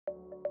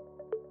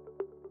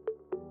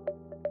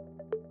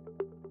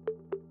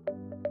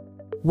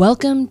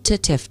Welcome to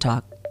TIF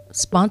Talk,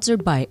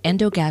 sponsored by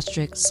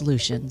Endogastric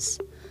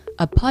Solutions,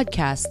 a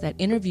podcast that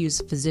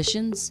interviews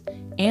physicians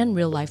and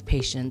real-life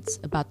patients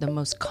about the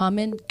most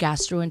common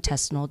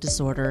gastrointestinal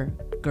disorder,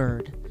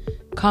 GERD,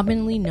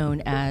 commonly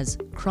known as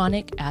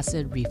chronic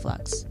acid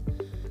reflux.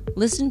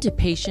 Listen to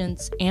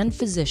patients and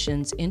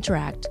physicians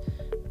interact,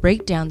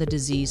 break down the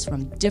disease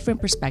from different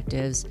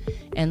perspectives,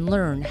 and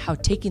learn how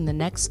taking the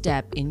next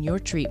step in your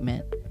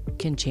treatment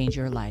can change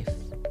your life.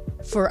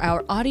 For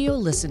our audio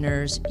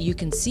listeners, you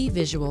can see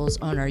visuals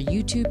on our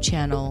YouTube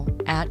channel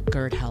at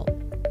GERD Help.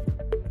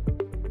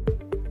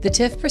 The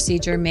TIF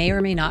procedure may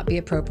or may not be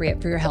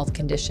appropriate for your health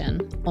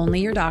condition.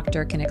 Only your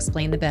doctor can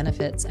explain the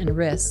benefits and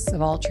risks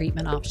of all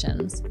treatment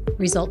options.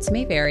 Results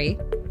may vary.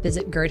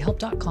 Visit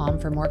gerdhelp.com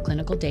for more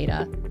clinical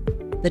data.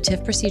 The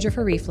TIF procedure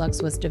for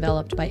reflux was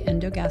developed by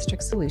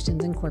Endogastric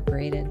Solutions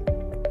Incorporated.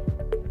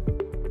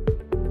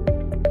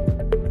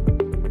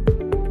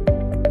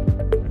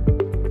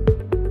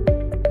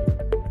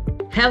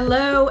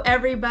 Hello,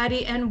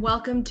 everybody, and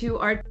welcome to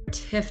our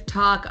TIF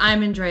Talk.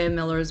 I'm Andrea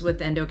Millers with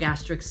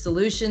Endogastric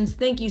Solutions.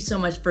 Thank you so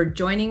much for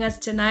joining us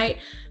tonight.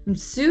 I'm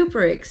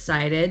super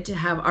excited to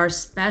have our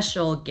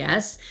special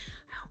guest.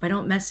 I hope I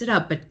don't mess it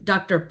up, but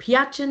Dr.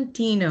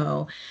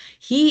 Piacentino.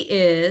 He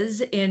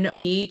is in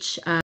Beach,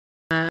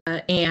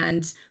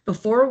 and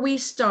before we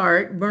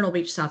start, Myrtle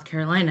Beach, South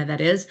Carolina,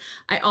 that is,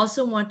 I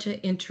also want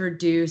to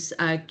introduce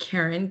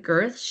Karen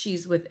Girth.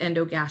 She's with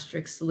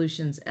Endogastric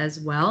Solutions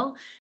as well.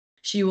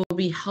 She will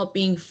be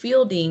helping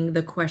fielding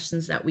the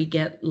questions that we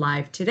get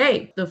live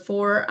today.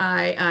 Before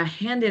I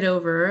hand it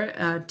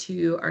over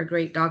to our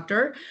great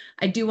doctor,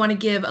 I do want to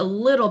give a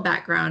little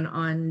background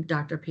on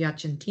Dr.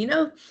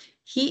 Piacentino.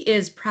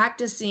 He's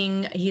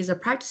a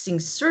practicing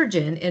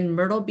surgeon in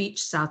Myrtle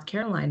Beach, South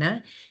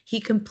Carolina. He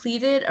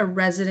completed a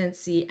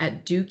residency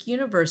at Duke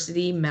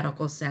University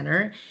Medical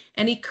Center,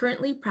 and he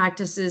currently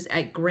practices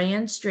at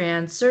Grand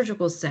Strand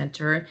Surgical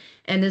Center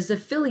and is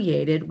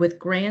affiliated with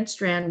Grand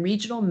Strand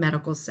Regional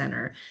Medical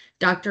Center.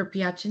 Dr.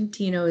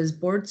 Piacentino is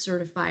board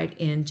certified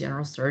in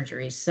general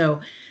surgery.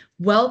 So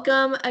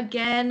welcome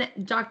again,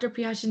 Dr.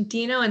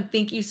 Piacentino, and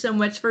thank you so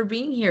much for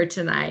being here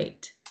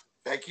tonight.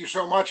 Thank you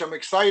so much. I'm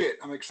excited.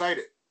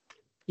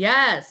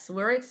 Yes,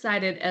 we're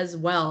excited as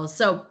well.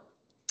 So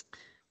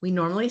we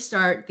normally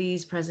start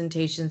these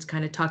presentations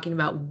kind of talking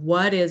about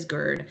what is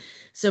GERD.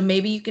 So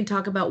maybe you can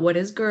talk about what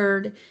is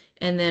GERD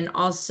and then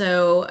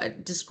also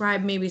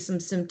describe maybe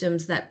some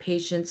symptoms that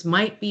patients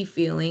might be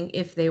feeling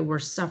if they were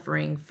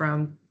suffering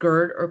from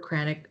GERD or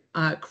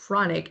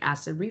chronic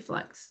acid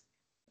reflux.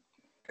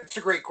 That's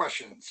a great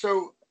question.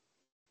 So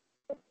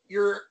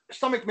your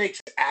stomach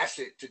makes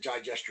acid to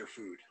digest your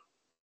food.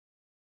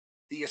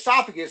 The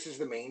esophagus is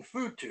the main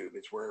food tube.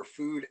 It's where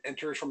food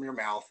enters from your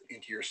mouth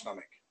into your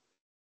stomach.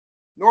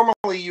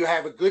 Normally, you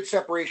have a good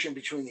separation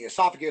between the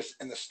esophagus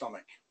and the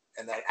stomach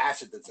and that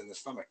acid that's in the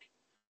stomach.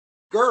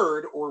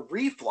 GERD or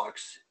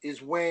reflux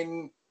is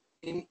when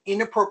an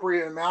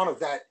inappropriate amount of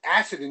that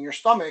acid in your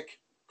stomach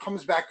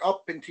comes back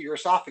up into your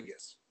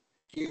esophagus.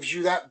 Gives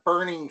you that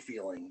burning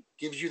feeling,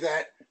 gives you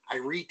that I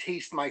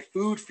retaste my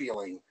food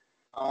feeling,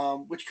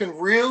 which can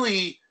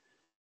really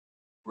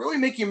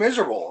make you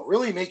miserable,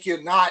 really make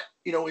you not,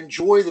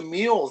 enjoy the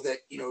meals that,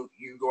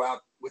 you go out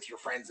with your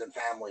friends and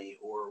family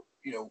or,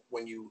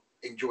 when you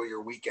enjoy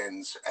your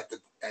weekends at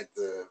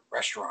the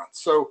restaurant.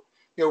 So,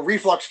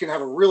 reflux can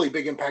have a really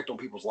big impact on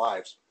people's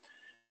lives.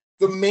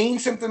 The main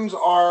symptoms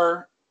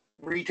are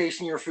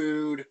retasting your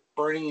food,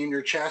 burning in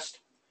your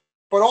chest,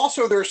 but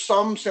also there's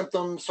some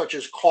symptoms such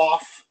as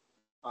cough,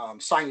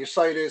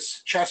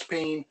 sinusitis, chest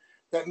pain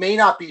that may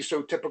not be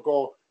so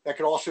typical that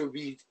could also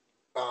be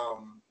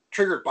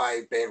triggered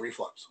by bad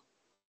reflux.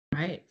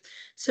 Right.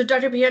 So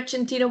Dr.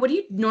 Piacentino, what do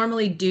you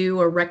normally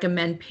do or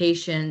recommend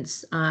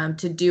patients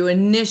to do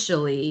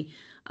initially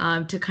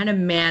to kind of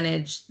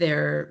manage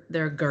their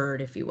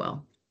GERD, if you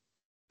will?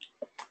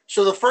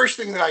 So the first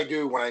thing that I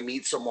do when I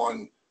meet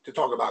someone to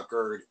talk about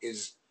GERD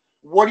is,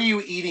 what are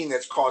you eating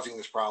that's causing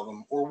this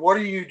problem? Or what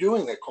are you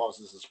doing that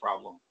causes this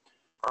problem?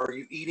 Are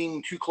you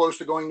eating too close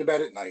to going to bed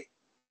at night?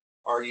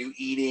 Are you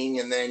eating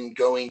and then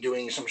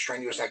doing some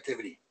strenuous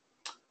activity?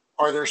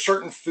 Are there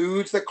certain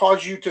foods that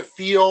cause you to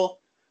feel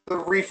the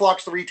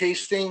reflux, the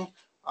retasting?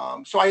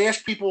 So I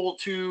ask people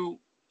to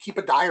keep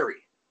a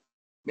diary,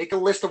 make a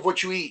list of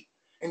what you eat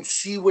and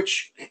see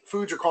which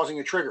foods are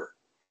causing a trigger.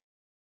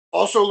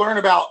 Also learn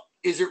about,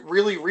 is it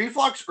really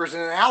reflux or is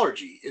it an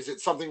allergy? Is it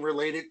something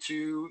related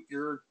to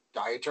your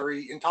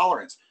dietary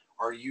intolerance?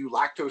 Are you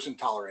lactose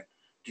intolerant?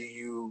 Do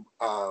you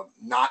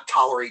not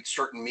tolerate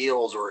certain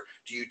meals, or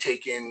do you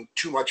take in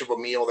too much of a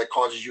meal that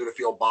causes you to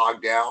feel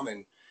bogged down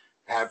and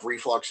have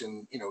reflux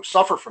and,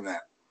 suffer from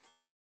that?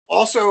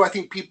 Also, I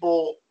think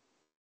people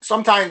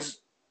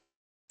sometimes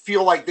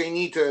feel like they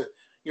need to,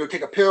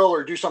 take a pill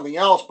or do something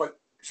else, but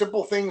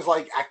simple things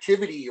like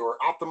activity or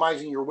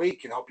optimizing your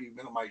weight can help you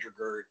minimize your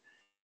GERD.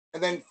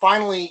 And then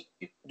finally,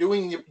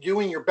 doing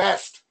your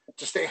best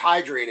to stay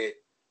hydrated,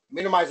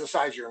 minimize the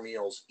size of your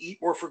meals, eat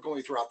more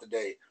frequently throughout the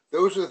day.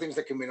 Those are the things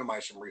that can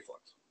minimize some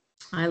reflux.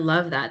 I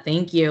love that.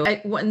 Thank you.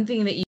 One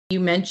thing that you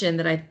mentioned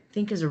that I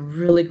think is a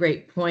really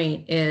great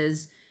point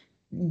is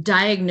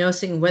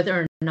diagnosing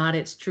whether or not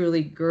it's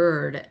truly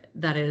GERD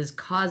that is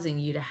causing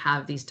you to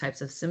have these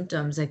types of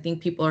symptoms. I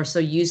think people are so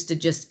used to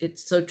just,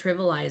 it's so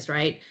trivialized,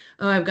 right?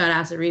 Oh, I've got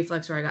acid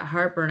reflux or I got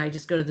heartburn. I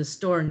just go to the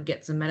store and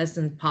get some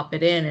medicine, pop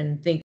it in,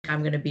 and think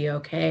I'm going to be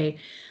okay.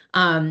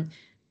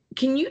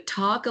 Can you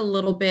talk a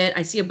little bit?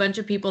 I see a bunch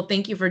of people.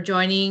 Thank you for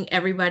joining,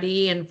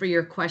 everybody, and for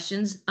your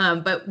questions.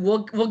 But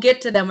we'll get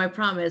to them, I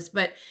promise.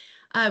 But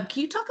can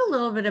you talk a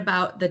little bit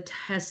about the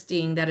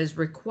testing that is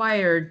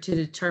required to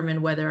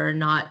determine whether or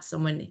not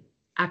someone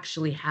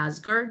actually has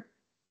GERD?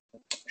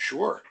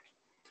 Sure.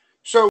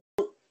 So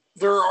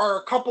there are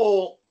a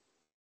couple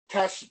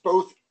tests,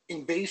 both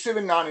invasive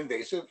and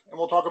non-invasive, and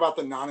we'll talk about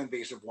the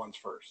non-invasive ones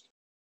first.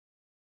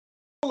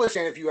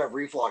 Listen, if you have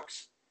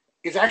reflux,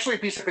 is actually a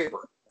piece of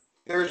paper.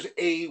 There's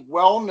a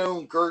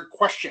well-known GERD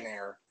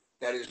questionnaire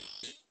that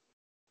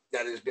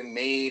has been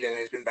made and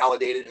has been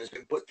validated and has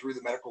been put through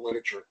the medical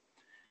literature.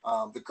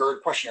 The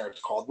GERD questionnaire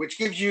it's called, which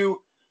gives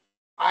you,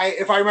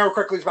 if I remember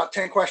correctly, it's about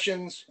 10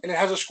 questions, and it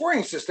has a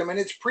scoring system, and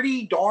it's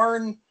pretty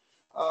darn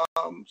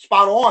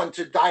spot on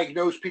to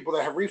diagnose people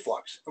that have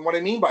reflux. And what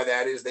I mean by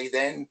that is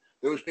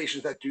those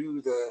patients that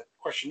do the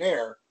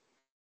questionnaire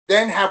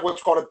then have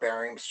what's called a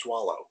barium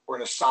swallow, or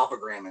an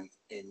esophagram,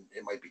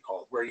 it might be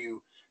called, where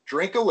you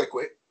drink a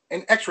liquid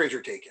and x-rays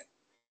are taken.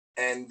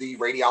 And the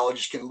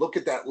radiologist can look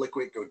at that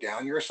liquid go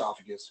down your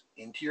esophagus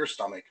into your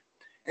stomach,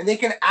 and they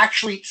can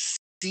actually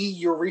see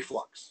your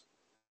reflux.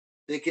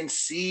 They can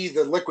see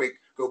the liquid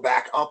go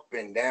back up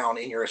and down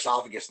in your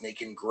esophagus, and they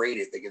can grade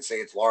it. They can say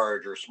it's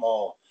large or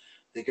small.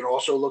 They can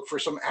also look for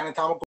some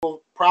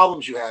anatomical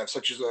problems you have,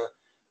 such as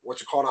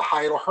what's called a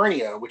hiatal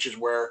hernia, which is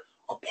where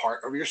a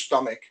part of your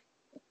stomach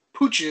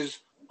pooches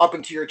up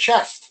into your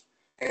chest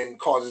and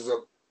causes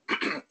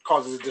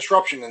a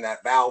disruption in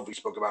that valve we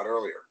spoke about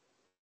earlier.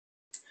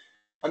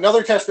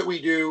 Another test that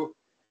we do,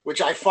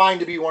 which I find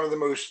to be one of the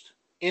most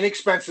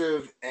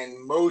inexpensive and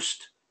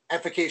most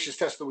efficacious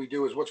tests that we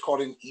do, is what's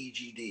called an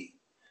EGD.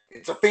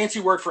 It's a fancy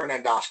word for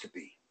an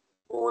endoscopy,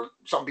 or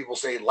some people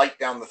say light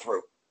down the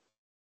throat.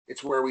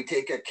 It's where we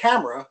take a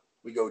camera,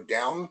 we go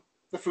down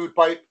the food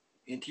pipe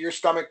into your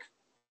stomach,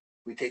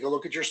 we take a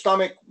look at your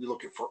stomach, we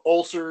look for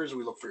ulcers,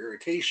 we look for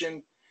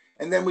irritation,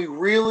 and then we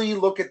really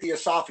look at the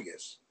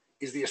esophagus.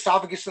 Is the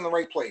esophagus in the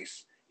right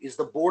place? Is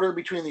the border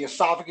between the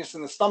esophagus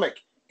and the stomach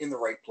in the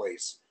right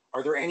place?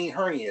 Are there any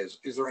hernias?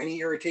 Is there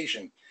any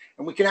irritation?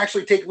 And we can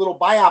actually take little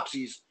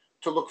biopsies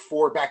to look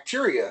for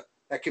bacteria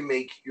that can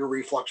make your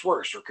reflux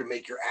worse or can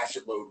make your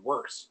acid load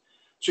worse.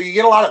 So you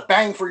get a lot of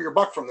bang for your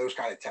buck from those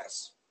kind of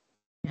tests.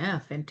 Yeah,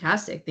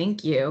 fantastic.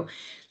 Thank you.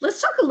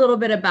 Let's talk a little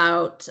bit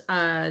about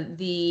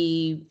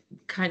the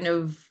kind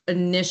of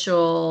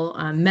initial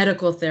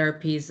medical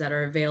therapies that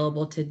are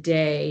available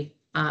today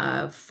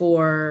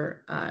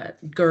for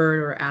GERD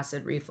or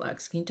acid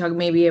reflux. Can you talk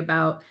maybe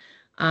about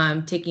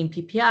taking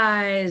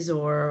PPIs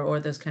or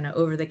those kind of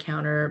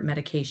over-the-counter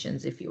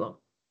medications, if you will?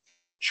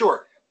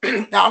 Sure.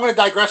 Now, I'm going to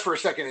digress for a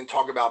second and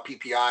talk about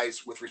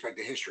PPIs with respect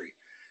to history.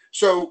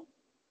 So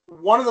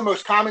one of the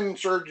most common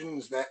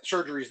surgeries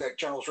that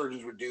general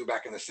surgeons would do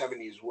back in the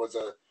 70s was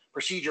a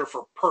procedure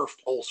for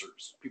perfed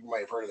ulcers. People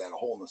might have heard of that, a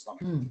hole in the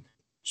stomach.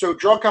 So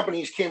drug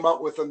companies came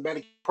up with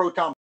a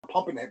proton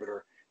pump inhibitor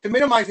to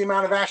minimize the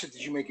amount of acid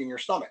that you make in your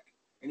stomach,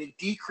 and it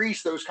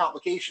decreased those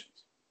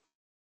complications.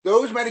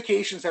 Those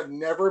medications have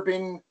never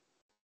been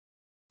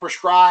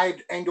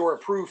prescribed and or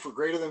approved for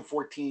greater than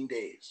 14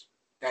 days.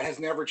 That has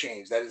never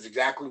changed. That is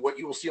exactly what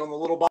you will see on the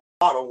little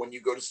bottle when you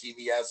go to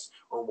CVS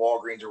or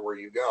Walgreens or where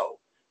you go.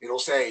 It'll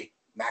say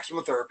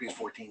maximum therapy is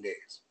 14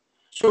 days.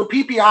 So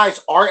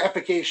PPIs are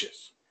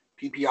efficacious.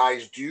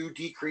 PPIs do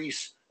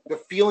decrease the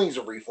feelings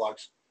of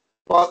reflux,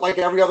 but like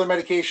every other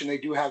medication, they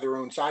do have their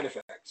own side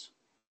effects.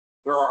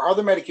 There are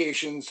other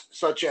medications,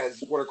 such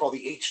as what are called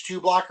the H2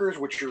 blockers,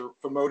 which are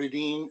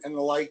famotidine and the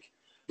like.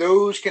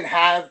 Those can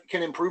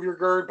improve your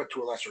GERD, but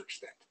to a lesser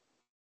extent.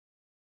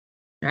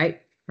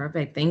 Right.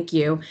 Perfect. Thank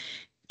you.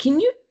 Can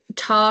you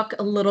talk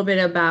a little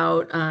bit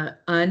about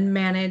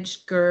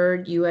unmanaged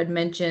GERD? You had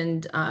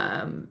mentioned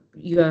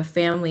you have a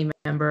family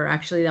member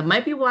actually that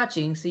might be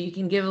watching, so you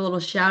can give a little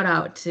shout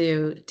out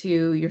to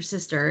your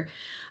sister.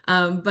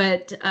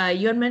 But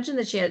you had mentioned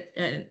that she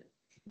had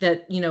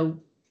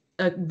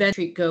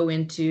eventually go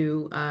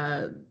into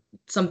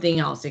something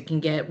else. It can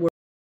get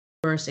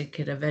worse. It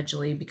could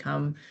eventually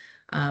become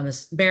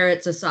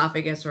Barrett's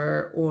esophagus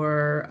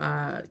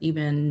or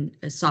even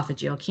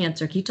esophageal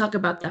cancer. Can you talk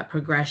about that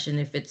progression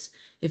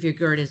if your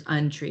GERD is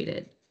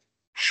untreated?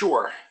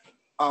 Sure.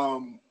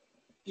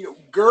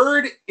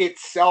 GERD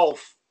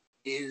itself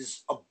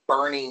is a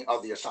burning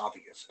of the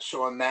esophagus.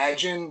 So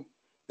imagine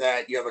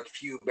that you have a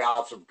few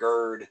bouts of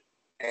GERD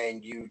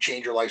and you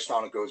change your lifestyle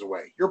and it goes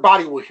away. Your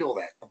body will heal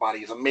that. The body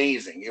is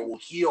amazing. It will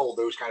heal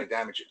those kind of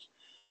damages.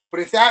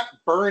 But if that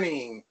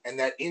burning and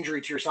that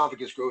injury to your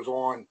esophagus goes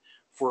on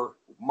for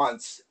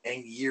months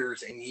and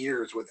years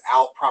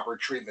without proper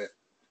treatment,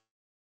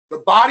 the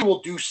body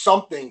will do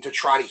something to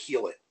try to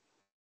heal it.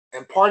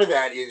 And part of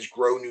that is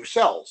grow new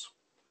cells.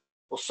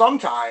 Well,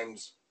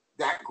 sometimes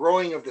that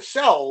growing of the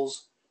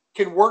cells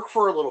can work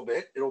for a little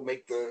bit. It'll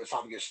make the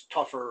esophagus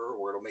tougher,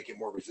 or it'll make it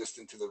more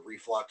resistant to the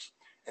reflux.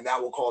 And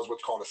that will cause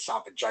what's called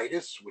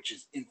esophagitis, which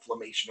is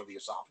inflammation of the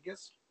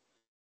esophagus.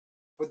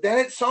 But then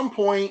at some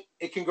point,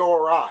 it can go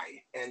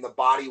awry, and the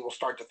body will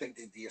start to think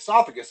that the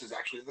esophagus is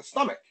actually the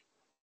stomach.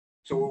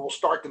 So it will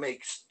start to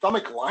make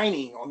stomach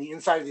lining on the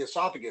inside of the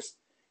esophagus,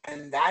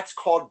 and that's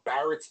called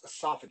Barrett's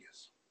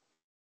esophagus.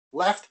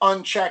 Left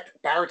unchecked,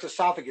 Barrett's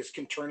esophagus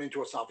can turn into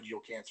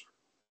esophageal cancer.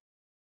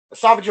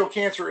 Esophageal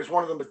cancer is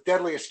one of the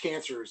deadliest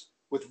cancers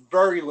with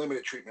very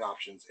limited treatment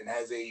options, and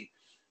has a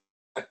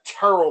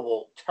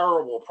terrible,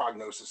 terrible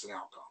prognosis and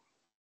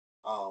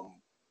outcome.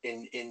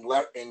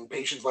 In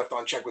patients left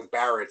unchecked with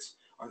Barrett's,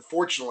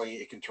 unfortunately,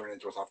 it can turn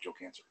into esophageal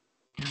cancer.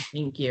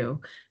 Thank you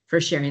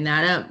for sharing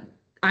that.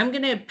 I'm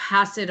going to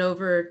pass it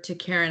over to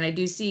Karen. I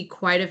do see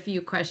quite a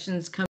few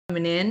questions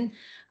coming in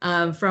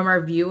from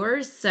our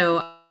viewers. So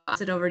I'll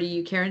pass it over to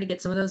you, Karen, to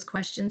get some of those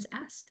questions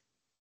asked.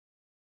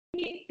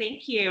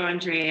 Thank you,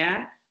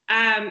 Andrea.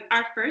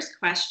 Our first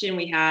question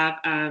we have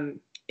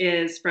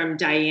is from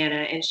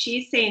Diana, and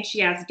she's saying she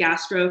has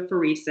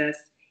gastroparesis,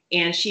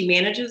 and she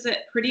manages it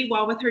pretty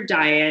well with her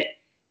diet,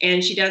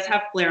 and she does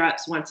have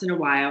flare-ups once in a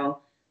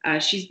while.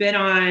 She's been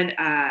on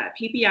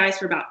PPIs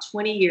for about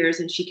 20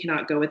 years, and she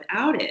cannot go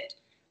without it.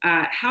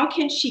 How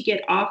can she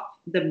get off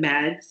the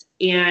meds?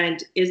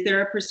 And is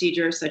there a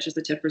procedure such as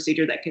the TIF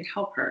procedure that could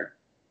help her?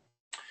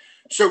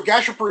 So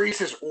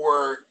gastroparesis,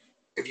 or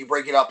if you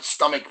break it up,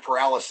 stomach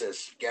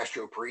paralysis,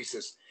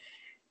 gastroparesis,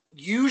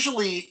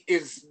 usually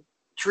is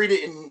treated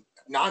in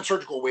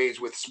non-surgical ways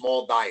with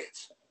small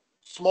diets,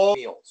 small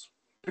meals,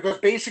 because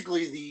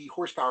basically the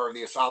horsepower of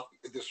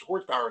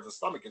the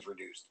stomach is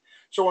reduced.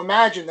 So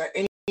imagine that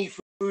any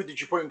food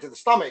that you put into the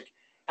stomach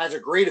has a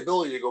great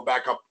ability to go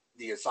back up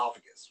the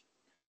esophagus.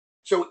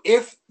 So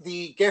if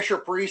the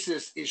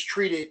gastroparesis is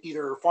treated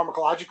either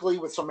pharmacologically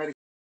with some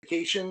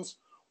medications,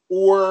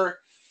 or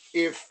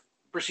if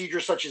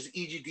procedures such as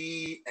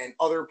EGD and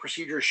other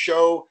procedures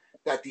show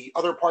that the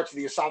other parts of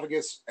the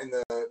esophagus and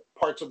the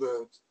parts of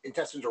the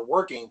intestines are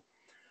working,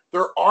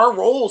 there are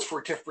roles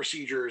for TIF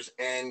procedures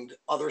and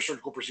other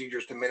surgical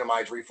procedures to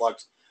minimize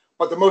reflux.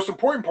 But the most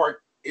important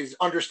part is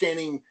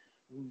understanding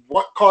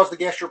what caused the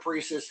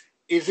gastroparesis,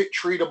 is it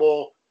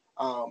treatable,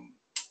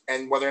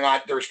 and whether or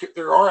not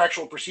there are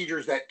actual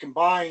procedures that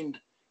combine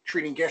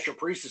treating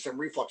gastroparesis and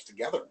reflux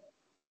together.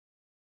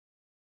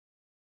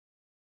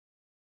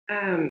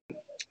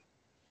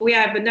 We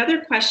have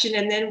another question,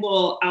 and then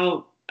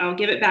I'll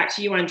give it back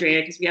to you,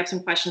 Andrea, because we have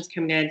some questions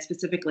coming in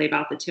specifically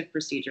about the TIF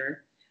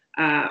procedure.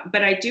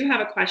 But I do have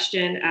a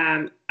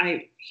question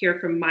I hear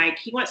from Mike.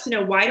 He wants to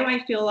know, why do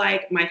I feel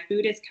like my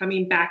food is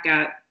coming back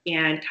up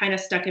and kind of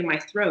stuck in my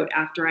throat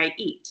after I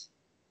eat?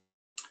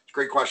 It's a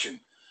great question.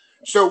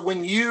 So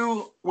when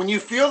you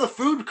feel the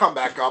food come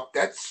back up,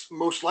 that's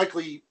most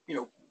likely,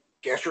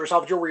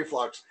 gastroesophageal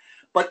reflux.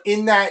 But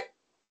in that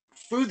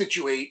food that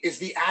you ate is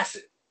the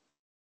acid,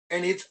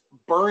 and it's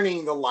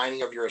burning the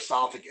lining of your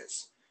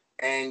esophagus.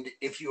 And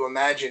if you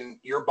imagine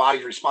your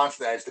body's response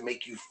to that is to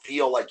make you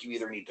feel like you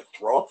either need to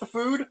throw up the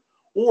food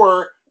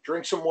or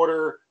drink some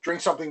water,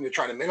 drink something to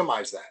try to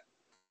minimize that.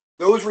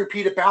 Those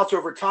repeated bouts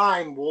over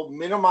time will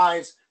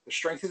minimize the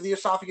strength of the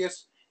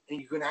esophagus,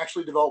 and you can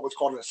actually develop what's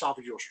called an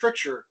esophageal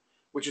stricture,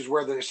 which is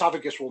where the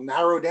esophagus will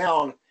narrow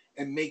down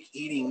and make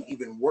eating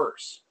even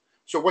worse.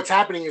 So what's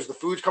happening is the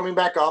food's coming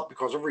back up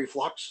because of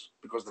reflux,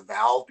 because the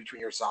valve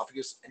between your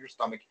esophagus and your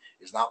stomach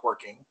is not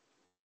working.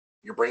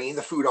 You're bringing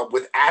the food up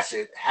with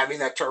acid, having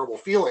that terrible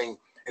feeling,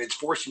 and it's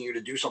forcing you to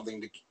do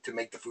something to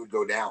make the food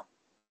go down.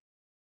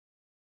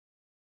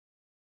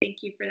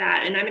 Thank you for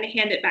that. And I'm going to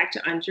hand it back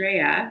to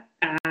Andrea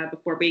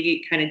before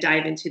we kind of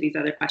dive into these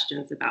other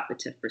questions about the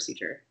TIF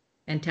procedure.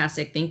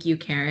 Fantastic. Thank you,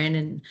 Karen.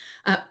 And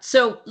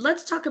so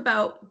let's talk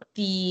about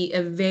the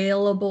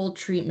available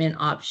treatment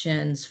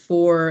options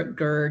for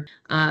GERD.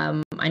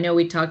 I know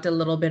we talked a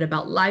little bit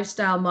about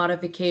lifestyle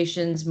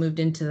modifications, moved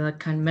into the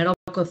kind of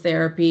medical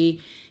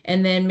therapy,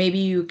 and then maybe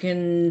you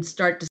can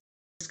start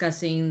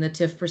discussing the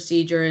TIF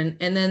procedure and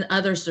then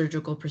other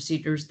surgical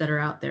procedures that are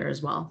out there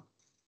as well.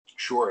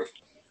 Sure.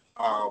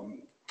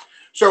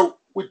 So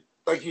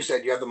like you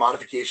said, you have the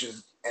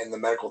modifications and the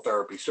medical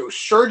therapy. So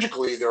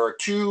surgically, there are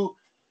two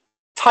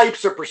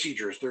types of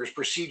procedures. There's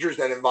procedures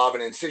that involve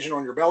an incision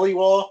on your belly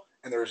wall,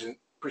 and there's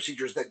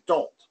procedures that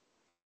don't.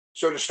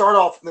 So to start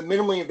off, the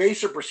minimally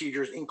invasive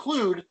procedures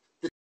include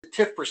the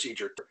TIF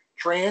procedure,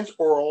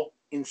 transoral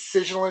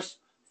incisionless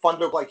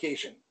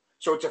fundoplication.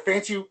 So it's a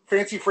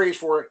fancy phrase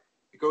for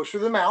it goes through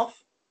the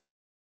mouth.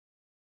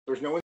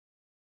 There's no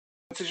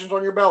incisions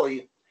on your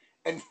belly.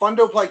 And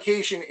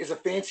fundoplication is a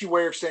fancy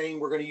way of saying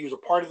we're going to use a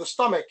part of the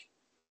stomach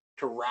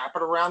to wrap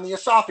it around the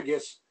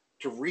esophagus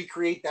to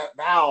recreate that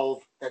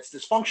valve that's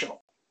dysfunctional.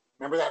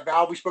 Remember that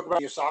valve we spoke about,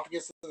 the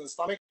esophagus and the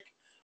stomach?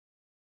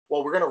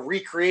 Well, we're going to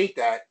recreate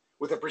that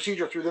with a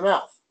procedure through the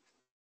mouth.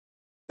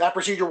 That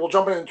procedure we'll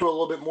jump into a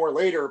little bit more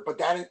later, but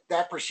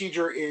that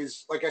procedure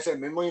is, like I said,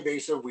 minimally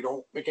invasive. We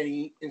don't make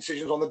any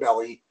incisions on the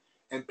belly,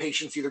 and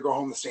patients either go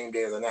home the same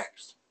day or the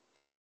next.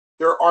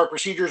 There are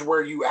procedures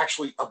where you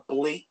actually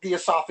ablate the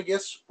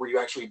esophagus, where you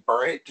actually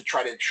burn it to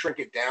try to shrink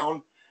it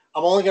down.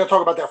 I'm only going to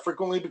talk about that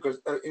frequently because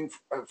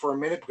for a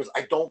minute, because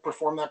I don't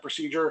perform that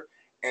procedure,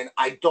 and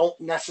I don't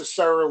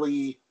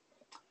necessarily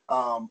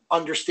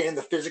understand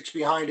the physics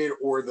behind it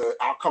or the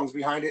outcomes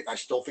behind it. I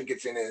still think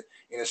it's in a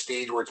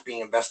stage where it's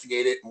being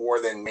investigated more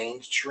than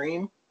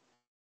mainstream.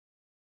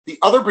 The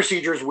other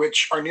procedures,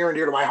 which are near and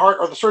dear to my heart,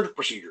 are the surgical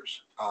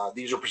procedures.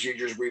 These are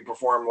procedures we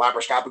perform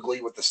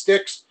laparoscopically with the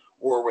sticks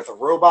or with a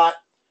robot,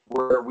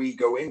 where we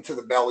go into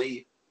the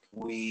belly,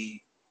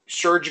 we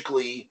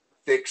surgically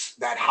fix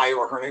that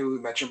hiatal hernia we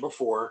mentioned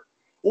before,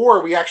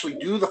 or we actually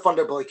do the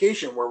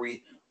fundoplication, where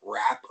we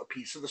wrap a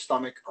piece of the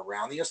stomach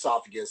around the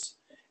esophagus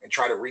and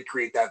try to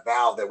recreate that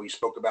valve that we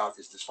spoke about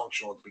is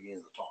dysfunctional at the beginning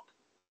of the talk.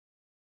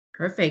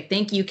 Perfect.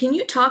 Thank you. Can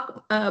you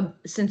talk,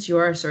 since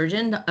you're a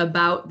surgeon,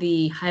 about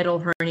the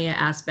hiatal hernia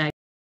aspect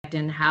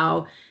and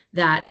how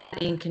that,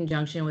 in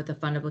conjunction with the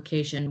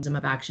fundoplication, some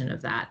of action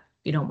of that,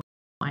 if you don't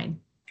mind?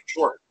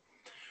 Sure.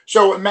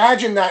 So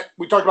imagine that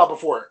we talked about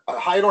before. A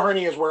hiatal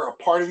hernia is where a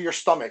part of your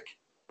stomach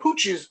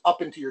pooches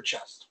up into your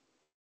chest.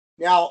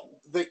 Now,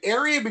 the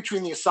area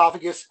between the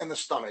esophagus and the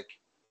stomach,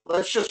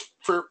 let's just,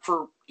 for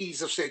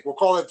ease of sake, we'll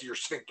call it your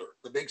sphincter,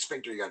 the big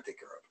sphincter you got to take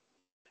care of.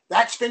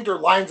 That sphincter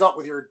lines up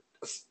with your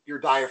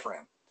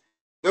diaphragm.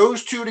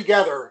 Those two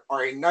together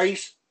are a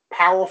nice,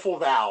 powerful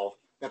valve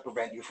that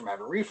prevent you from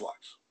having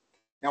reflux.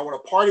 Now, when a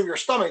part of your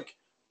stomach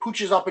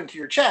pooches up into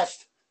your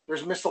chest,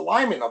 there's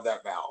misalignment of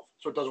that valve,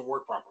 so it doesn't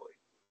work properly.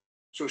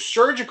 So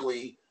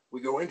surgically,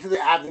 we go into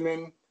the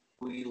abdomen,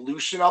 we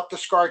loosen up the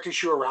scar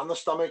tissue around the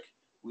stomach,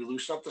 we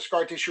loosen up the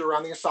scar tissue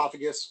around the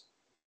esophagus,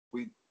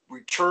 we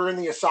return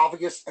the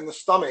esophagus and the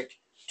stomach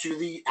to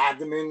the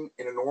abdomen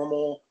in a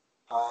normal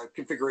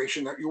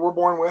configuration that you were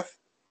born with,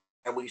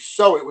 and we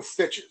sew it with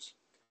stitches.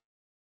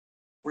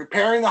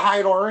 Repairing the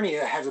hiatal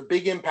hernia has a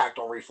big impact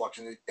on reflux,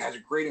 and it has a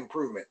great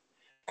improvement.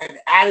 An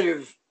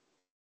additive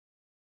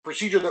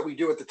procedure that we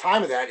do at the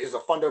time of that is a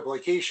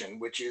fundoplication,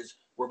 which is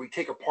where we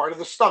take a part of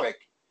the stomach,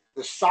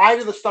 the side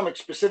of the stomach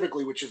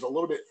specifically, which is a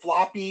little bit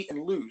floppy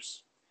and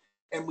loose,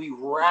 and we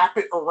wrap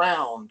it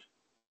around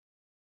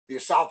the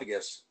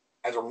esophagus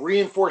as a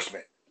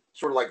reinforcement,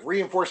 sort of like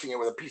reinforcing it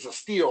with a piece of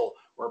steel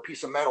or a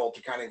piece of metal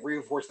to kind of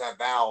reinforce that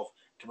valve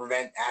to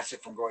prevent acid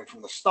from going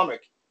from the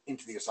stomach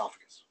into the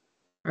esophagus.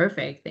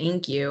 Perfect.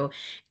 Thank you.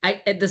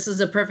 This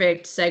is a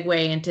perfect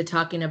segue into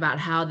talking about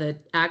how the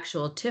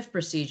actual TIF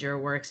procedure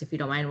works, if you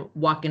don't mind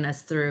walking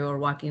us through, or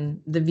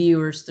walking the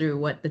viewers through,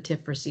 what the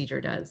TIF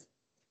procedure does.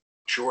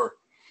 Sure.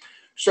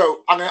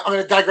 So I'm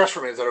going to digress for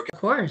a minute. Is that okay? Of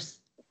course.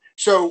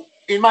 So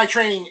in my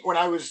training, when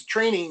I was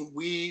training,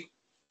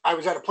 I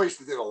was at a place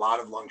that did a lot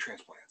of lung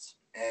transplants,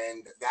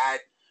 and that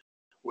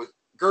with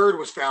GERD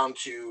was found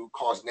to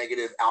cause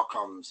negative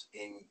outcomes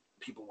in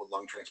people with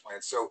lung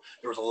transplants. So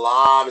there was a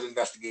lot of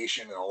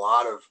investigation and a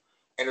lot of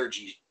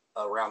energy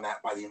around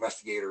that by the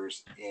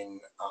investigators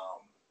in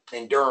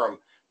Durham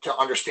to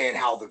understand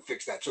how to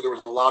fix that. So there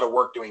was a lot of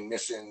work doing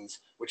Nissens,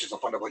 which is a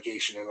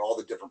fundoplication, and all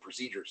the different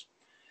procedures.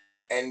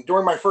 And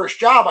during my first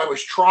job, I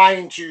was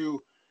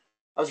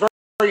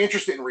very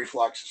interested in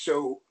reflux.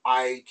 So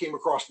I came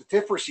across the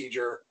TIF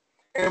procedure.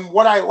 And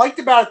what I liked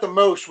about it the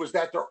most was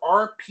that there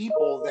are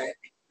people that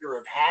either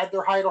have had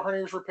their hiatal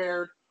hernias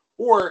repaired,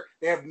 or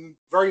they have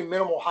very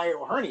minimal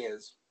hiatal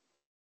hernias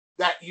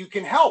that you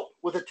can help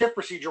with a TIF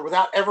procedure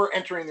without ever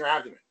entering their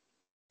abdomen,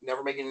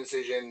 never making an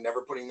incision,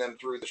 never putting them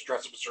through the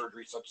stress of a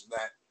surgery such as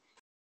that.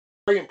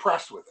 Very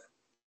impressed with it.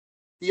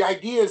 The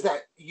idea is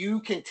that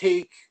you can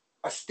take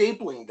a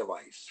stapling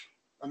device,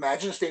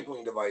 imagine a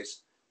stapling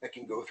device that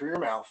can go through your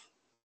mouth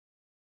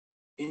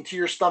into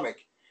your stomach,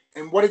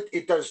 and what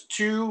it does has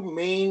two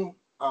main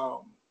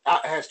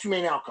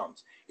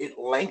outcomes. It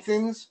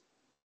lengthens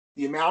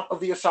the amount of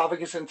the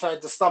esophagus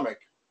inside the stomach,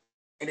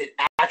 and it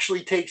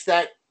actually takes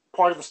that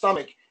part of the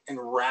stomach and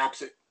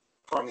wraps it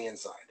from the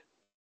inside.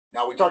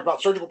 Now, we talked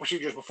about surgical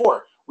procedures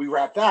before. We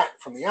wrap that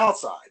from the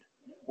outside.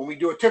 When we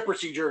do a TIF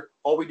procedure,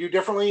 all we do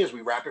differently is we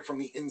wrap it from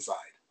the inside.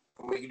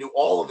 And we can do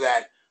all of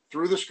that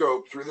through the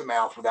scope, through the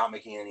mouth, without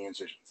making any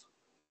incisions.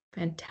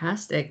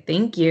 Fantastic.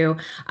 Thank you.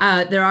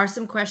 There are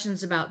some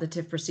questions about the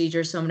TIF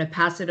procedure, so I'm going to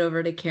pass it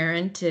over to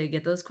Karen to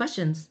get those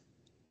questions.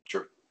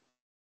 Sure.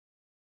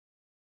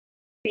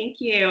 Thank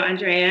you,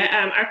 Andrea.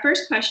 Our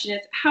first question is,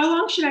 how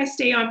long should I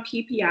stay on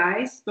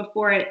PPIs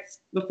before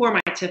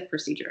my TIF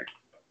procedure?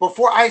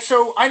 I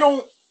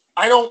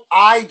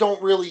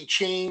don't really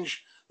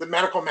change the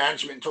medical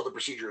management until the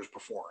procedure is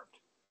performed.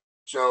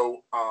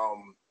 So,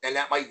 and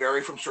that might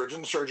vary from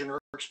surgeon to surgeon or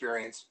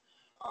experience.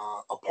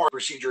 A part of the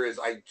procedure is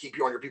I keep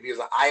you on your PPIs.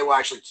 I will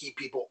actually keep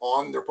people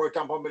on their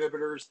proton pump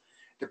inhibitors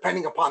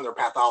depending upon their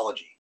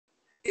pathology.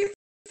 If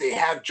they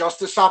have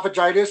just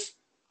esophagitis,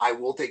 I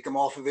will take them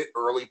off of it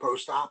early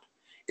post-op.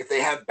 If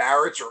they have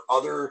Barrett's or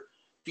other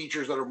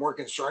features that are more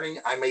concerning,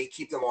 I may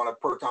keep them on a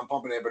proton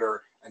pump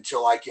inhibitor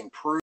until I can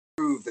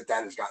prove prove that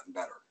that has gotten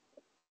better.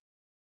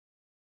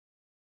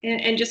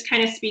 And just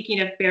kind of speaking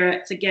of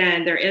Barrett's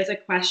again, there is a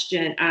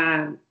question.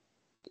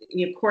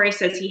 Corey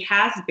says he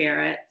has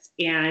Barrett's,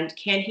 and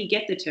can he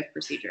get the TIF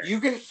procedure?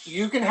 You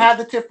can have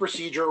the TIF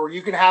procedure, or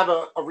you can have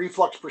a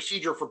reflux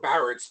procedure for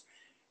Barrett's,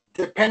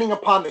 depending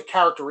upon the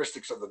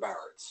characteristics of the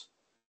Barrett's.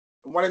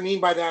 And what I mean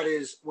by that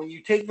is when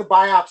you take the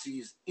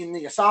biopsies in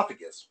the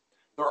esophagus,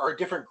 there are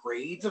different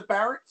grades of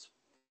Barrett's,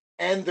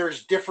 and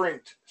there's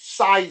different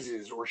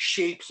sizes or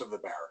shapes of the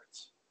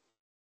Barrett's.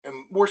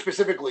 And more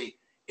specifically,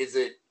 is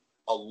it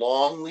a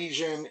long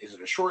lesion? Is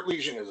it a short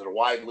lesion? Is it a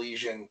wide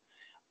lesion?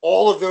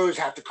 All of those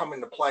have to come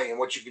into play. And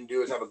what you can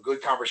do is have a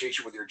good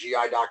conversation with your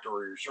GI doctor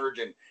or your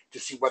surgeon to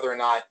see whether or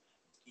not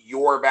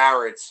your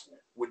Barrett's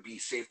would be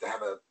safe to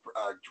have a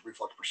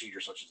reflux procedure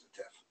such as a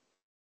TIF.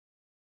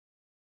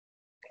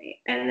 Okay.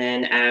 And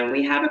then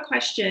we have a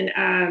question.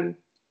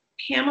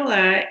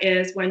 Pamela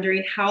is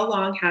wondering, how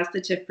long has the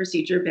TIF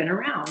procedure been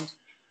around?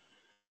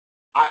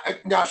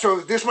 Now, so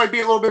this might be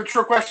a little bit of a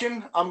trick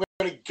question. I'm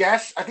going to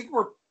guess. I think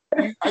we're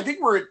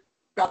at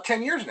about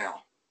 10 years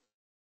now.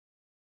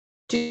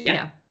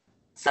 Yeah.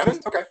 7?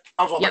 Okay.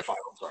 I was on my 5.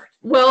 I'm sorry.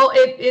 Well,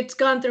 it's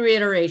gone through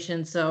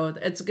iterations, so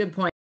it's a good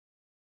point.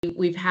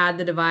 We've had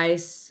the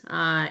device,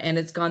 and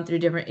it's gone through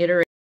different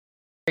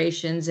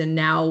iterations, and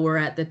now we're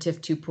at the TIF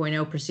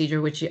 2.0 procedure,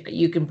 which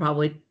you can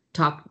probably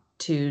talk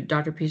to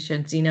Dr.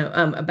 Piacentino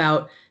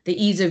about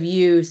the ease of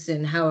use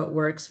and how it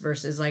works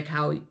versus like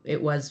how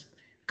it was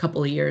a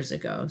couple of years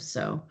ago.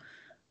 So,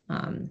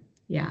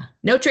 yeah,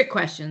 no trick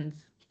questions.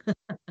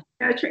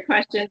 No trick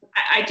questions.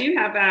 I do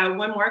have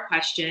one more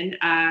question.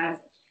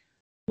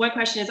 One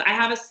question is, I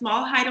have a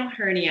small hiatal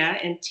hernia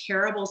and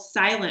terrible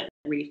silent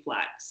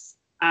reflux.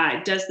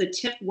 Does the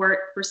TIF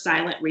work for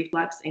silent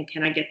reflux, and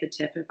can I get the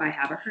TIF if I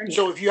have a hernia?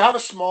 So if you have a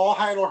small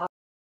hiatal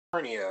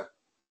hernia,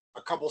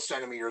 a couple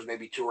centimeters,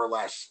 maybe 2 or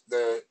less,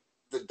 the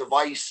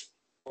device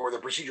or the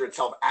procedure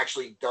itself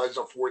actually does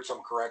afford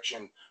some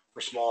correction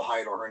for small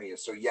hiatal hernias.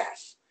 So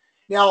yes.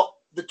 Now,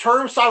 the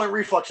term silent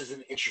reflux is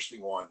an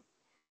interesting one.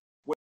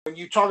 When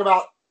you talk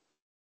about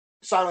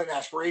silent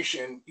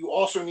aspiration, you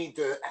also need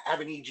to have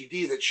an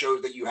EGD that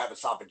shows that you have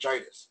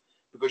esophagitis,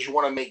 because you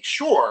want to make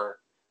sure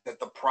that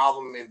the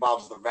problem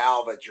involves the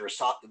valve at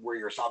where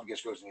your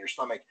esophagus goes in your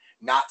stomach,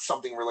 not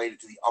something related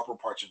to the upper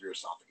parts of your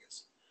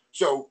esophagus.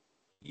 So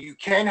you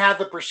can have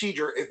the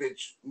procedure if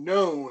it's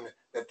known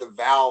that the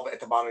valve at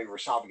the bottom of your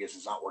esophagus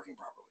is not working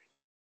properly.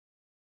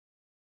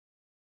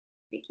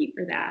 Thank you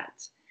for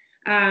that.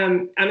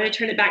 I'm going to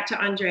turn it back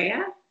to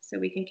Andrea so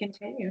we can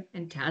continue.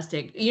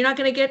 Fantastic. You're not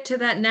going to get to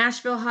that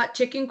Nashville hot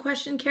chicken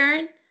question,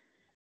 Karen?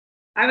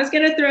 I was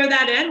going to throw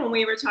that in when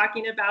we were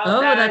talking about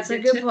that's a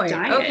good point.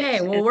 diet.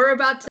 Okay, well, we're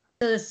about to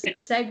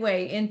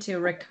segue into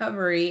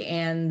recovery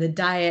and the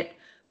diet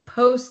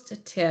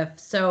post-TIF.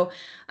 So,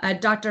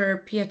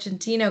 Dr.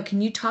 Piacentino,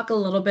 can you talk a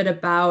little bit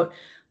about,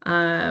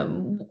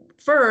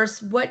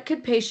 first, what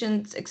could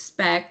patients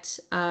expect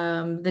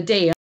the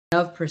day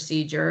of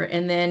procedure?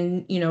 And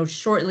then,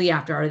 shortly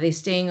after, are they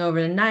staying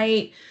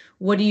overnight?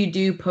 What do you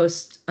do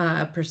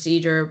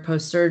post-procedure,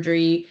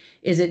 post-surgery?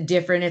 Is it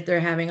different if they're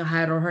having a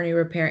hiatal hernia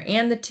repair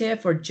and the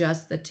TIF, or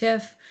just the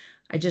TIF?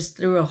 I just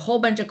threw a whole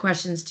bunch of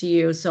questions to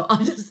you, so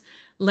I'll just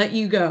let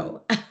you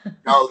go.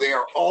 No, they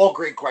are all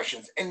great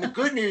questions. And the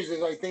good news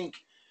is I think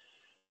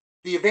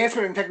the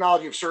advancement in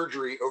technology of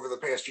surgery over the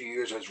past few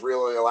years has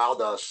really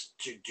allowed us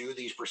to do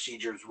these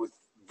procedures with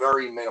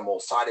very minimal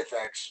side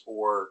effects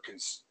or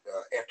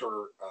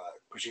after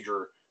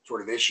procedure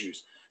sort of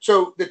issues.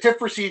 So the TIF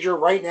procedure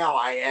right now,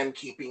 I am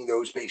keeping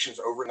those patients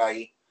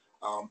overnight.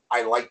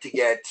 I like to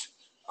get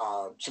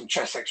some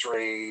chest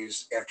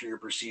x-rays after your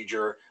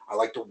procedure. I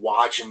like to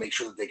watch and make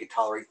sure that they can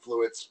tolerate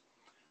fluids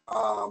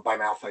by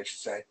mouth, I should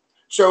say.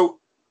 So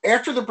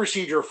after the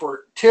procedure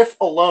for TIF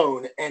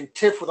alone and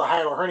TIF with a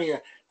hiatal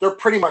hernia, they're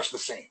pretty much the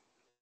same.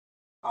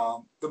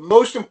 The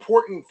most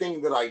important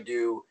thing that I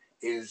do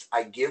is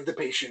I give the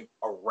patient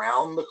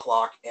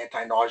around-the-clock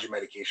anti-nausea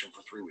medication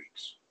for 3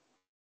 weeks.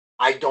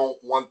 I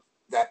don't want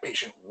that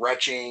patient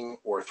retching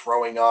or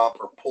throwing up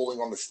or pulling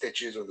on the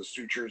stitches or the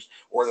sutures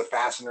or the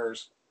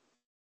fasteners.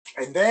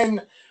 And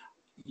then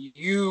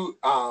you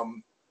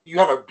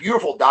have a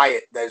beautiful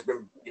diet that has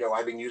been,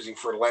 I've been using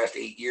for the last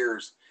 8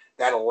 years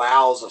that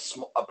allows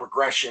a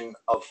progression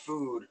of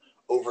food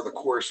over the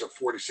course of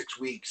 4 to 6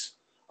 weeks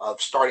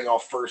of starting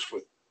off first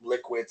with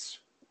liquids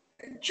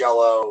and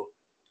Jello,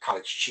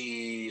 cottage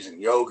cheese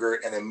and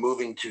yogurt, and then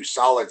moving to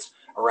solids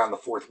around the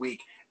 4th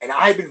week. And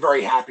I've been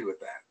very happy with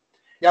that.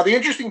 Now, the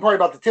interesting part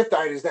about the TIF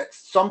diet is that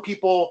some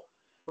people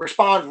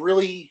respond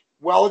really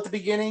well at the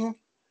beginning,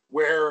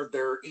 where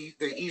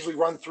they easily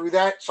run through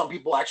that. Some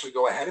people actually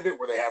go ahead of it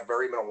where they have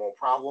very minimal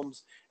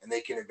problems and they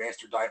can advance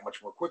their diet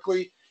much more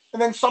quickly.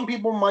 And then some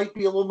people might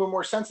be a little bit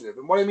more sensitive.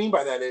 And what I mean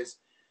by that is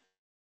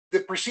the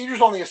procedures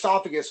on the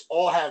esophagus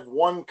all have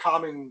one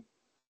common,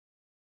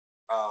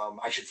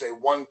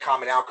 one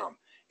common outcome.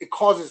 It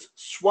causes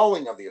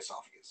swelling of the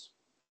esophagus.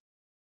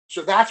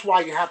 So that's why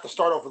you have to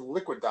start off with a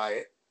liquid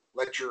diet,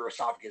 let your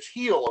esophagus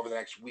heal over the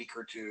next week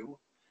or two,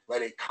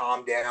 let it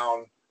calm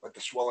down, let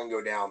the swelling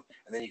go down,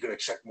 and then you can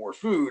accept more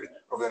food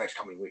over the next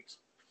coming weeks.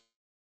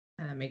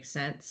 That makes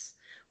sense.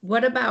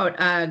 What about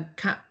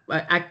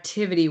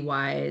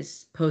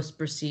activity-wise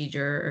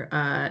post-procedure?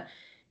 When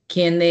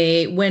can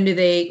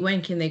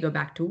they go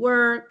back to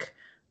work?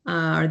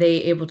 Are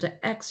they able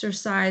to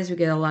exercise? We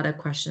get a lot of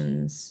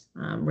questions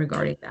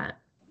regarding that.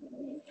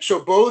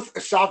 So both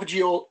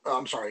esophageal,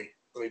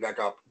 let me back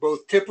up.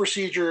 Both TIF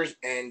procedures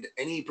and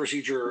any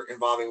procedure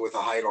involving with a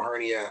hiatal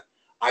hernia,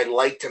 I'd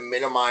like to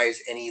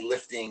minimize any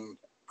lifting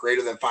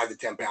greater than 5 to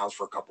 10 pounds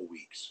for a couple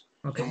weeks.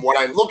 Okay. And what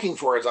I'm looking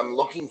for is I'm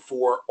looking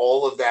for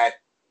all of that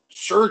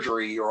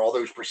surgery or all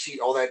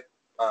that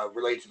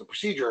related to the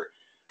procedure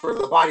for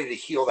the body to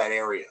heal that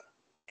area.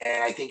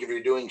 And I think if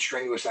you're doing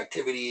strenuous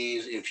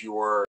activities, if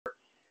you're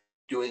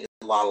doing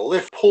a lot of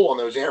lift pull on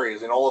those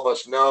areas, and all of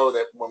us know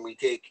that when we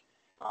take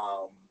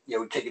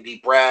take a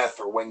deep breath,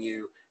 or when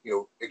you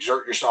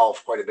exert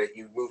yourself quite a bit,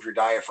 you move your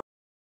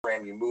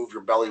diaphragm, you move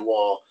your belly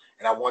wall,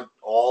 and I want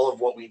all of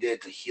what we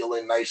did to heal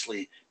in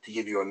nicely to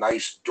give you a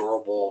nice,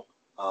 durable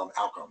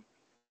outcome.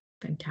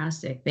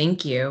 Fantastic.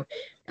 Thank you.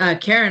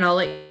 Karen, I'll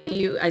let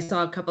you, I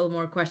saw a couple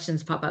more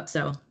questions pop up,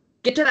 so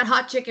get to that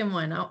hot chicken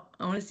one. I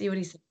want to see what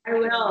he said. I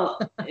will.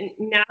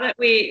 Now that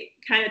we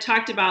kind of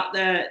talked about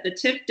the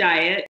TIF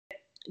diet,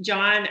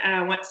 John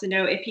wants to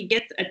know if he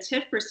gets a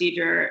TIF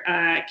procedure,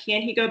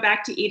 can he go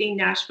back to eating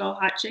Nashville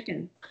hot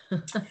chicken?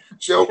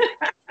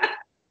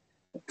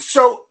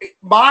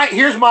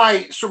 Here's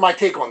my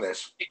take on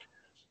this.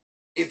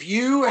 If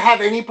you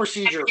have any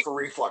procedure for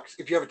reflux,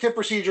 if you have a TIF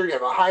procedure, you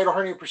have a hiatal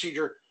hernia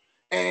procedure,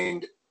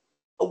 and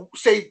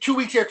say 2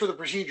 weeks after the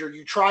procedure,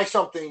 you try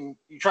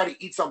to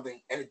eat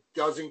something, and it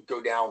doesn't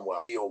go down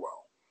well, feel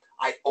well,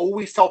 I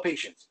always tell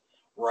patients,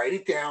 write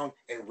it down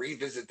and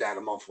revisit that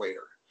a month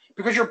later,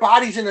 because your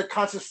body's in a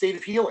constant state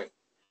of healing.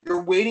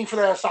 You're waiting for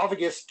that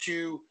esophagus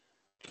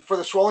for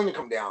the swelling to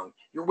come down.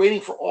 You're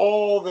waiting for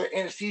all the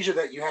anesthesia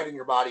that you had in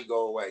your body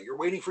go away. You're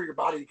waiting for your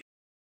body to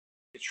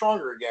get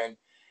stronger again.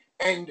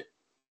 And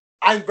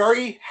I'm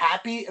very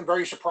happy and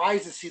very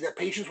surprised to see that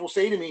patients will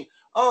say to me,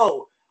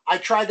 oh, I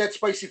tried that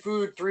spicy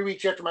food 3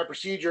 weeks after my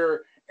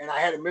procedure and I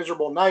had a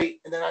miserable night.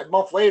 And then a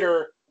month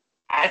later,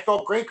 I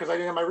felt great because I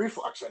didn't have my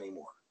reflux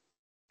anymore.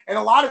 And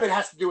a lot of it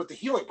has to do with the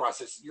healing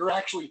process. You're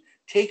actually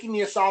taking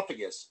the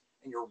esophagus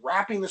and you're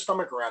wrapping the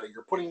stomach around it.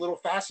 You're putting little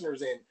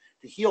fasteners in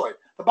to heal it.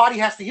 The body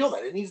has to heal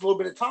that. It needs a little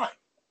bit of time.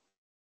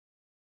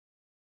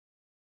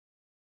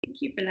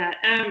 Thank you for that.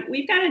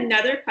 We've got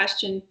another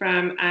question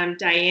from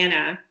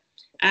Diana.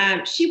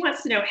 She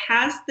wants to know,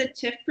 has the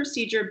TIF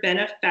procedure been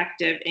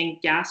effective in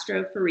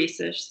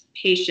gastrophoresis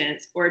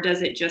patients, or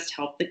does it just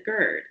help the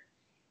GERD?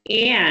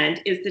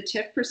 And is the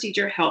TIF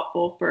procedure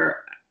helpful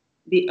for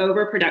the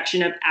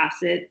overproduction of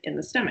acid in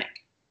the stomach?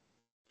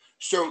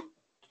 So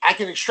I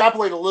can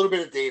extrapolate a little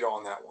bit of data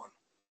on that one.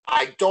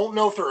 I don't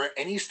know if there are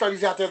any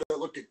studies out there that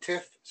looked at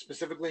TIF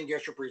specifically in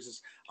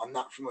gastroparesis. I'm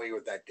not familiar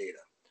with that data.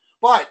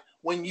 But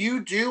when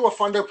you do a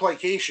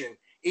fundoplication,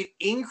 it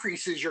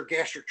increases your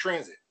gastric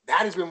transit.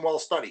 That has been well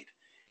studied.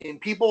 In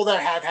people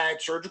that have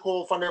had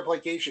surgical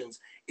fundoplications,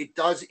 it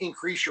does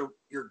increase your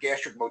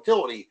gastric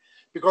motility,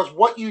 because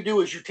what you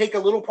do is you take a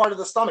little part of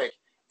the stomach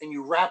and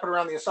you wrap it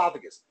around the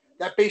esophagus.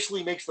 That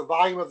basically makes the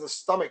volume of the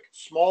stomach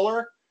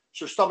smaller,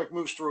 so stomach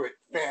moves through it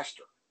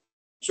faster.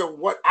 So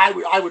what I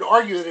would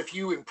argue that if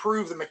you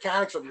improve the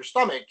mechanics of your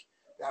stomach,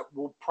 that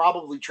will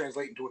probably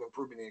translate into an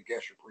improvement in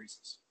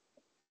gastroparesis.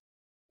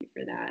 Thank you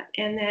for that.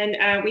 And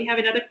then we have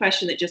another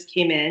question that just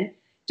came in.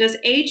 Does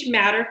age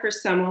matter for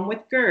someone with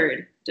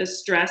GERD? Does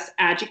stress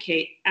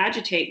agitate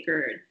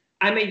GERD?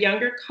 I'm a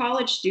younger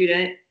college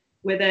student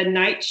with a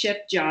night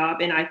shift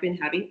job, and I've been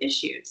having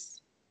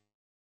issues.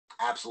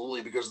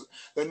 Absolutely, because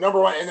the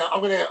number one, and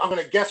I'm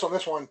gonna guess on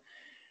this one,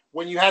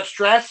 when you have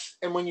stress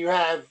and when you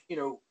have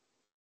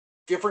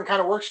different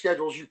kind of work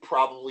schedules, you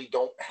probably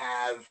don't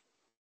have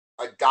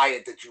a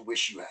diet that you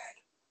wish you had.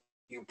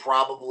 You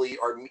probably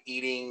are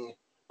eating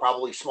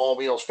small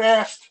meals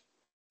fast.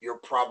 You're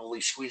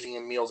probably squeezing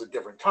in meals at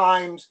different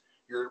times.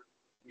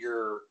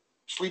 Your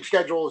sleep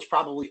schedule is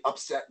probably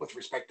upset with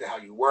respect to how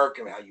you work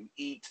and how you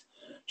eat.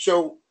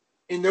 So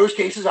in those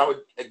cases, I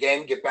would,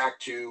 again, get back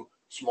to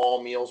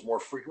small meals more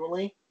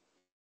frequently.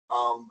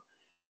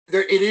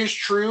 It is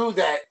true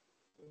that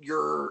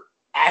your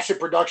acid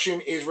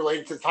production is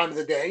related to the time of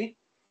the day.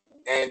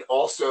 And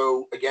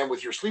also, again,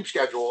 with your sleep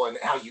schedule and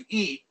how you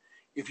eat,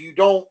 if you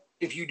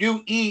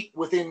do eat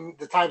within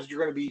the times that you're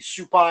going to be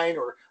supine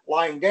or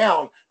lying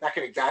down, that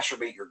can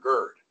exacerbate your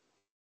GERD.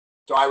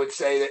 So I would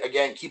say that,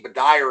 again, keep a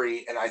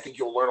diary, and I think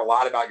you'll learn a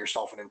lot about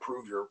yourself and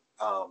improve your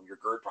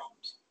GERD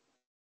problems.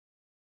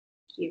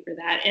 Thank you for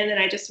that. And then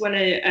I just want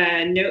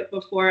to note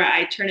before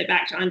I turn it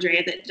back to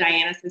Andrea that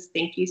Diana says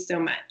thank you so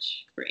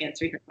much for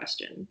answering her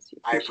questions.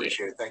 I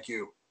appreciate it. Thank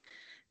you.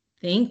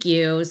 Thank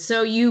you.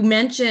 So you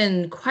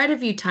mentioned quite a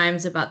few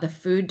times about the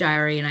food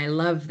diary, and I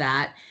love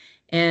that.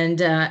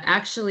 And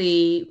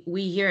actually,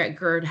 we here at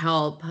GERD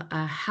Help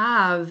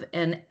have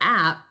an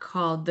app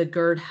called the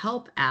GERD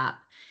Help app.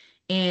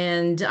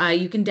 and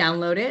you can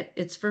download it.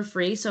 It's for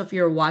free. So if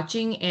you're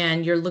watching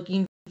and you're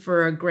looking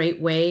for a great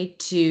way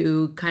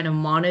to kind of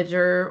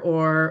monitor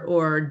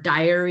or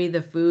diary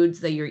the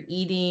foods that you're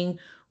eating,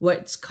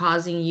 what's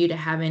causing you to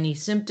have any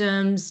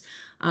symptoms,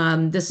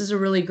 this is a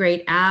really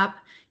great app.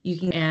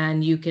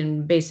 You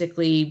can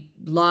basically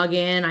log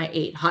in. I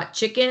ate hot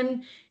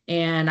chicken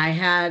and I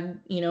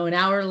had, an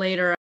hour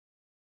later,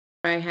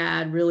 I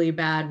had really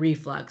bad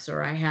reflux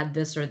or I had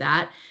this or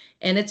that.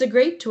 And it's a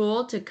great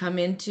tool to come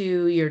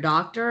into your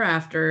doctor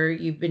after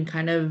you've been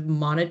kind of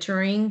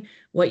monitoring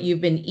what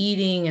you've been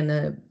eating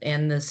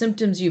and the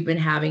symptoms you've been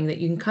having, that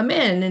you can come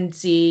in and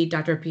see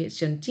Dr.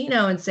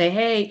 Piacentino and say,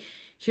 hey,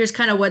 here's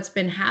kind of what's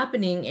been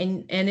happening.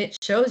 And it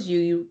shows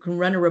you can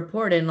run a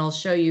report and I'll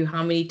show you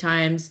how many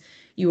times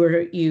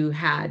you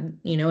had, and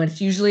it's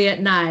usually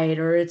at night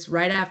or it's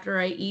right after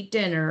I eat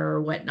dinner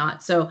or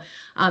whatnot. So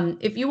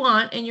if you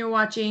want and you're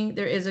watching,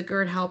 there is a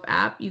GERD Help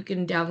app. You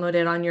can download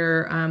it on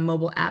your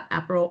mobile app,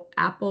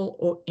 Apple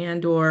or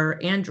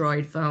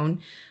Android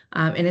phone,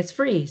 and it's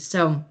free.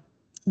 So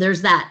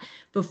there's that.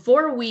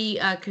 Before we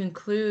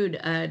conclude,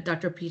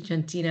 Dr.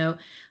 Piacentino,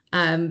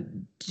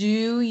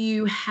 do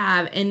you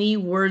have any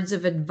words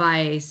of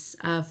advice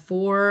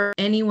for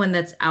anyone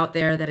that's out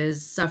there that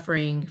is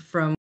suffering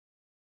from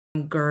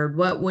GERD?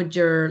 What would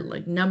your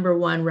number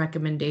one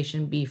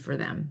recommendation be for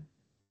them?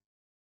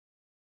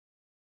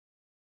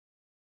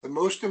 The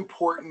most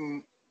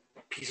important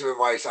piece of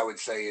advice I would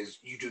say is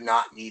you do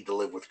not need to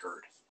live with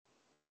GERD.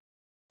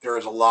 There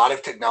is a lot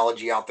of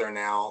technology out there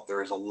now.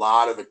 There is a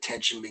lot of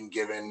attention being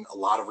given. A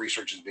lot of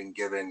research has been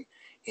given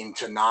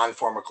into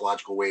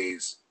non-pharmacological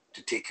ways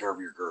to take care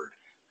of your GERD.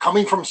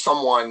 Coming from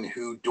someone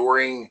who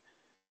during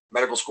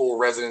medical school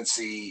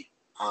residency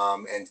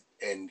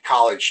and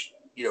college,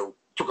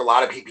 took a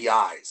lot of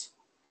PPIs,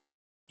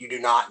 you do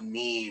not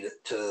need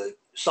to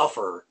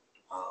suffer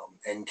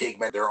and take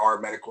there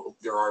are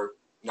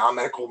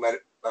non-medical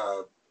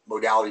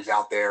modalities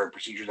out there and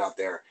procedures out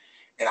there,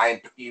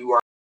 and you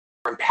are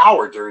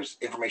empowered. There's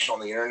information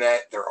on the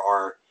internet. There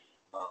are,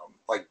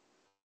 like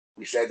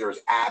we said, there's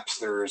apps,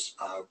 there's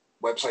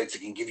websites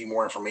that can give you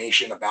more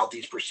information about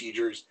these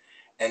procedures.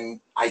 And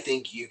I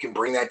think you can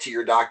bring that to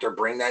your doctor,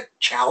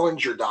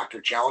 challenge your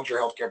doctor, challenge your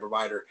healthcare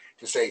provider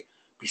to say,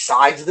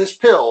 besides this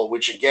pill,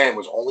 which again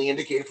was only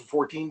indicated for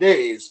 14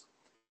 days,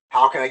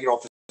 how can I get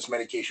off this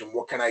medication?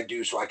 What can I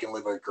do so I can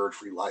live a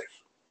GERD-free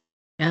life?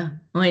 Yeah.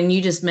 Well, and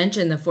you just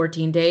mentioned the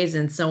 14 days,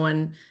 and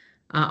someone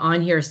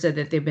on here said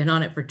that they've been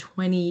on it for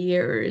 20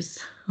 years.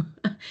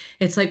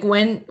 It's like,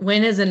 when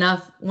is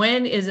enough?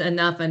 When is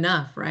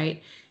enough,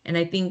 right? And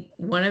I think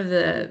one of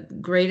the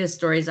greatest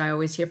stories I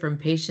always hear from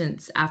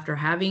patients after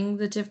having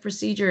the TIF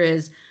procedure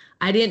is,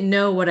 I didn't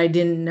know what I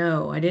didn't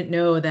know. I didn't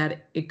know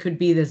that it could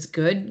be this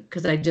good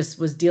because I just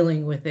was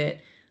dealing with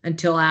it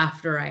until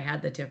after I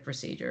had the TIF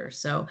procedure.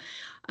 So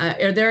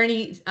are there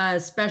any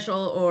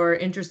special or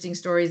interesting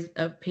stories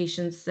of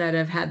patients that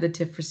have had the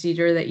TIF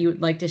procedure that you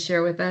would like to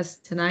share with us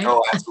tonight?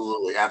 Oh,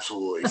 absolutely.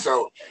 Absolutely.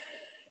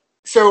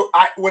 So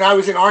when I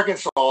was in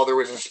Arkansas, there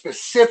was a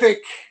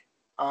specific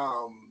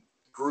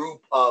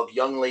group of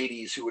young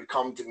ladies who would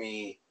come to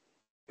me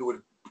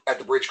at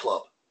the Bridge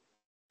Club.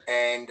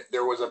 And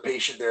there was a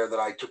patient there that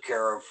I took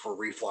care of for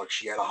reflux.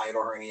 She had a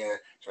hiatal hernia,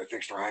 so I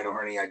fixed her hiatal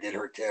hernia. I did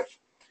her TIF.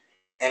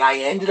 And I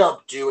ended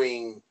up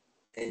doing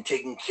and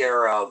taking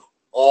care of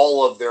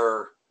all of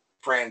their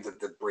friends at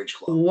the Bridge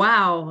Club.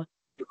 Wow.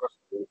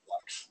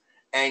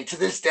 And to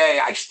this day,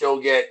 I still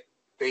get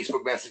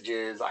Facebook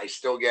messages. I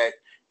still get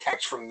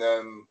texts from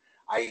them.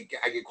 I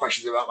get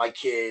questions about my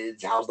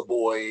kids. How's the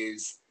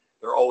boys?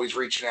 They're always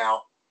reaching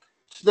out.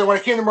 So then when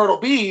I came to Myrtle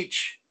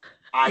Beach,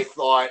 I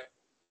thought,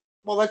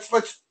 well, let's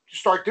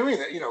start doing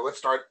that. Let's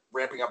start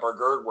ramping up our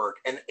GERD work.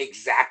 And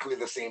exactly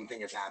the same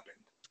thing has happened.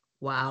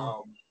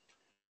 Wow.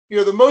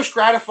 The most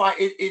gratifying,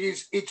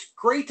 it's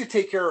great to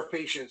take care of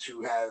patients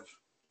who have,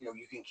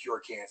 you can cure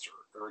cancer,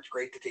 or it's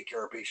great to take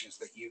care of patients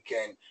that you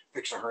can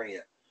fix a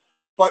hernia.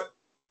 But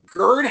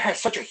GERD has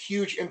such a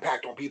huge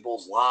impact on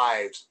people's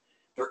lives,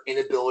 their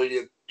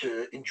inability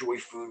to enjoy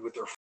food with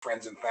their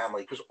friends and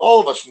family. Because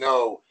all of us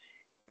know,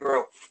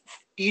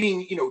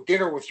 eating,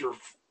 dinner with your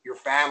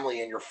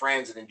family and your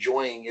friends and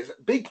enjoying is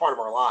a big part of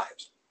our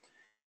lives.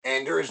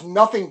 And there is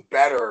nothing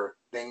better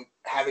than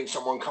having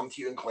someone come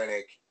to you in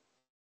clinic,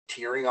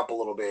 tearing up a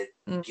little bit,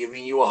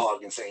 giving you a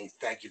hug and saying,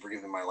 thank you for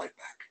giving my life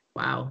back.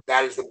 Wow.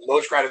 That is the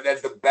most gratifying.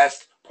 That's the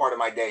best part of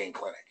my day in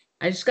clinic.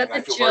 I just got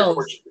the chills.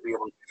 To be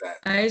able to do that.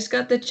 I just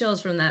got the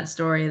chills from that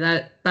story.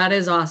 That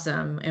is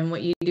awesome. And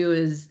what you do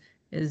is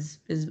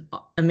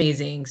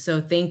amazing.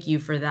 So thank you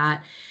for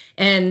that.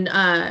 And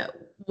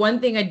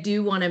one thing I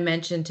do want to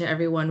mention to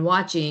everyone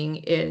watching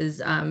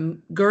is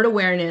GERD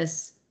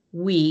Awareness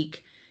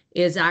Week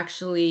is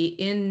actually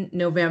in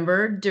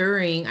November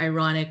during,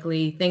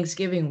 ironically,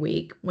 Thanksgiving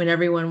week, when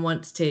everyone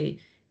wants to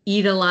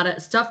eat a lot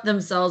of stuff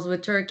themselves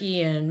with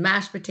turkey and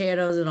mashed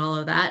potatoes and all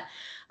of that.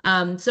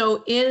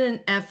 So in an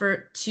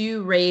effort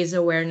to raise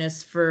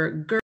awareness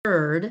for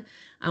GERD,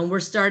 we're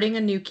starting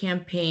a new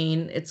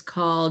campaign. It's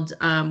called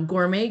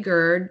Gourmet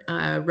GERD,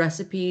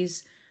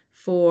 Recipes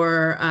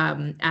for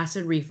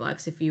Acid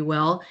Reflux, if you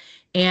will.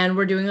 And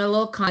we're doing a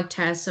little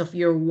contest. So if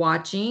you're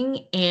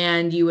watching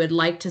and you would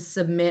like to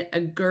submit a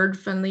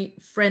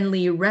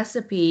GERD-friendly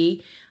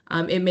recipe,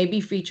 it may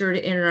be featured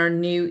in our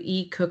new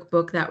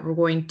e-cookbook that we're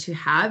going to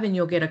have, and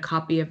you'll get a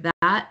copy of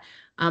that.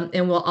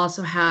 And we'll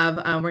also have,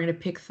 we're going to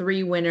pick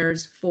 3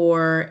 winners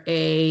for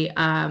a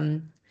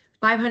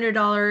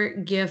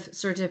 $500 gift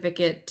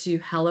certificate to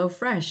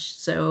HelloFresh,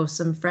 so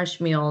some fresh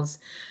meals.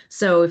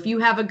 So if you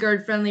have a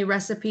GERD-friendly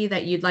recipe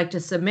that you'd like to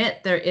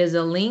submit, there is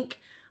a link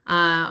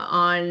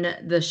on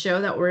the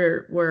show that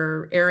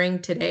we're airing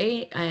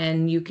today,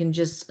 and you can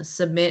just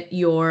submit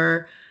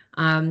your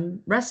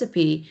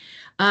recipe.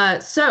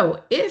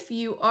 So if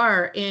you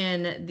are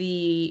in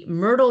the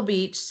Myrtle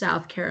Beach,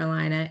 South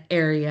Carolina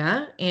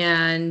area,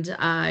 and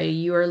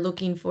you are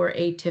looking for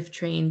a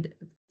TIF-trained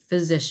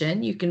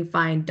physician, you can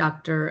find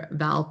Dr.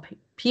 Val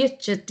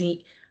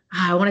Piacentino.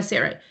 I want to say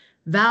it right.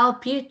 Val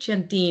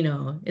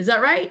Piacentino. Is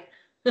that right?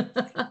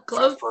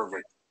 Close. Sounds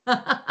perfect.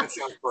 That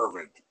sounds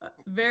perfect.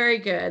 Very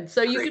good.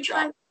 So you can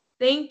find,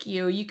 thank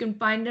you. You can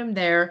find them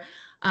there.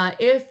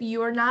 If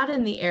you are not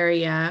in the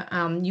area,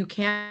 you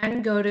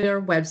can go to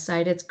their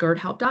website. It's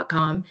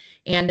gerdhelp.com,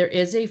 and there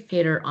is a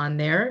fader on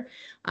there.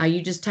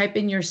 You just type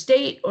in your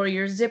state or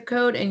your zip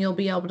code, and you'll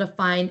be able to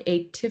find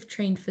a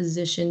TIF-trained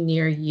physician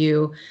near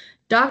you.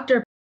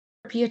 Dr.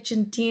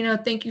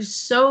 Piacentino, thank you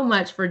so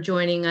much for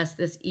joining us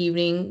this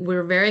evening.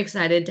 We're very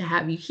excited to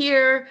have you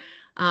here.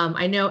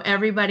 I know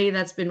everybody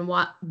that's been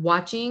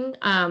watching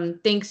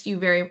thanks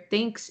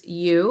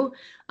you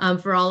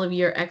for all of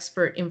your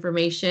expert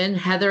information.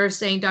 Heather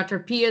saying Dr.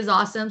 P is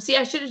awesome. See,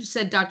 I should have just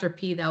said Dr.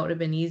 P. That would have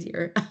been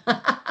easier.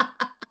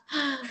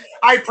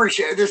 I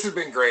appreciate it. This has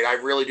been great. I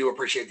really do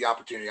appreciate the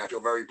opportunity. I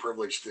feel very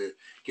privileged to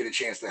get a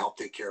chance to help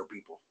take care of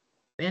people.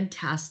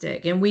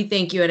 Fantastic. And we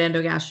thank you at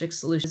Endogastric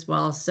Solutions as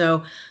well.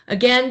 So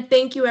again,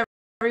 thank you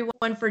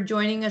everyone for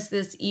joining us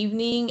this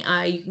evening.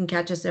 You can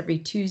catch us every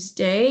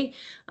Tuesday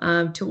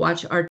to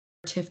watch our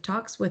TIF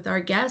Talks with our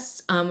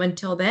guests.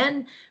 Until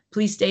then,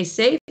 please stay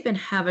safe and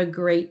have a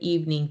great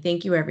evening.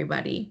 Thank you,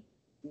 everybody.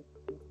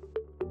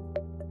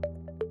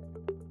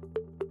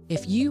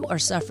 If you are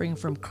suffering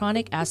from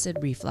chronic acid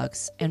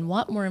reflux and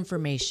want more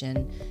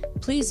information,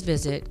 please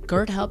visit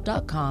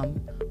gerdhelp.com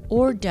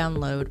or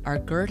download our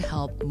GERD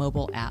Help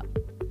mobile app.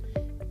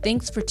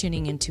 Thanks for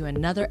tuning into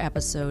another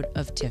episode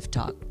of TIF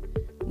Talk.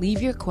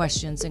 Leave your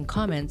questions and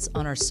comments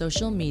on our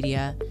social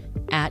media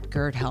at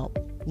GERD Help.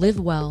 Live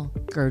well,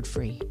 GERD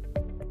free.